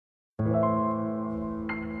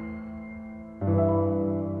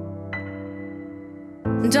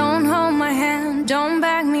Don't hold my hand, don't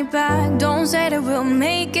back me back. Don't say that we'll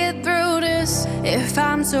make it through this. If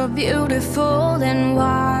I'm so beautiful, then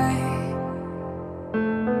why?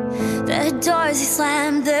 The doors we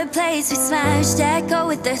slammed, the plates we smashed, echo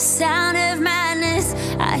with the sound of madness.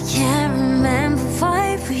 I can't remember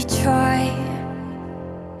why we tried.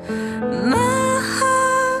 My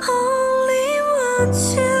heart only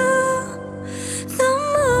wants you. The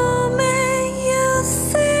moment you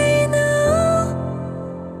say no.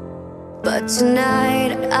 But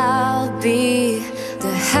tonight I'll be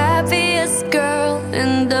the happiest girl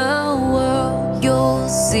in the world. You'll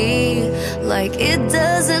see, like it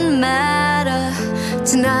doesn't matter.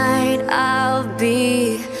 Tonight I'll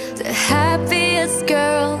be the happiest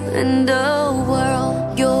girl in the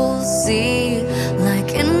world. You'll see,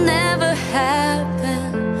 like it never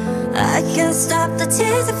happened. I can't stop the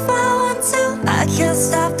tears if I want to. I can't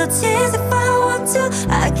stop the tears if I want to.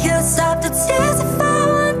 I can't stop the tears if I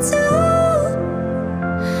want to.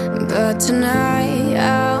 But tonight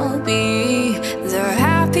I'll be the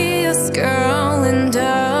happiest girl in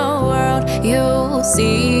the world. You'll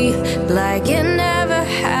see, like it never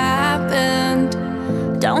happened.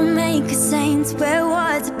 Don't make a saint where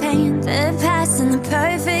words are paint. The past and the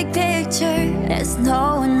perfect picture. There's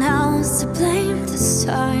no one else to blame this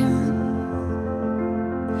time.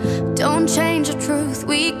 Don't change the truth,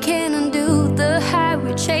 we can't undo the high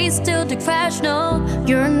we chase till the crash. No,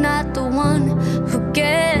 you're not the one who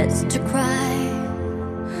gets to cry.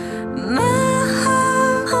 My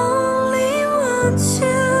heart only wants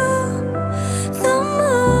you. The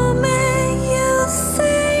moment you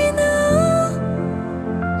say no.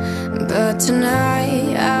 But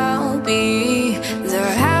tonight I'll be the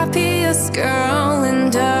happiest girl in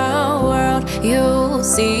the world. You'll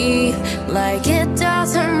see, like it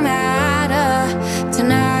doesn't matter.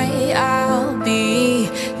 Tonight I'll be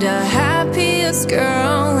the happiest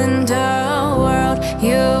girl in the world.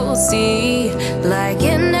 You'll see, like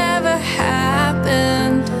it never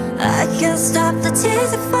happened. I can't stop the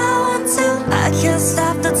tears if I want to. I can't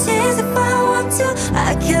stop the tears if I want to.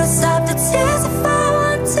 I can't stop the tears if I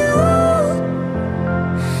want to.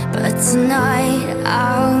 But tonight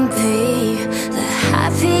I'll be the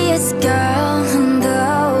happiest girl in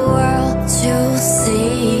the world. You'll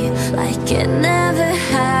see, like it never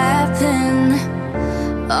happened.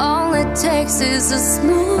 All it takes is a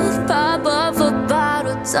smooth pop of a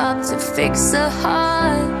bottle top to fix a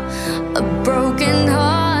heart, a broken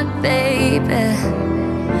heart, baby.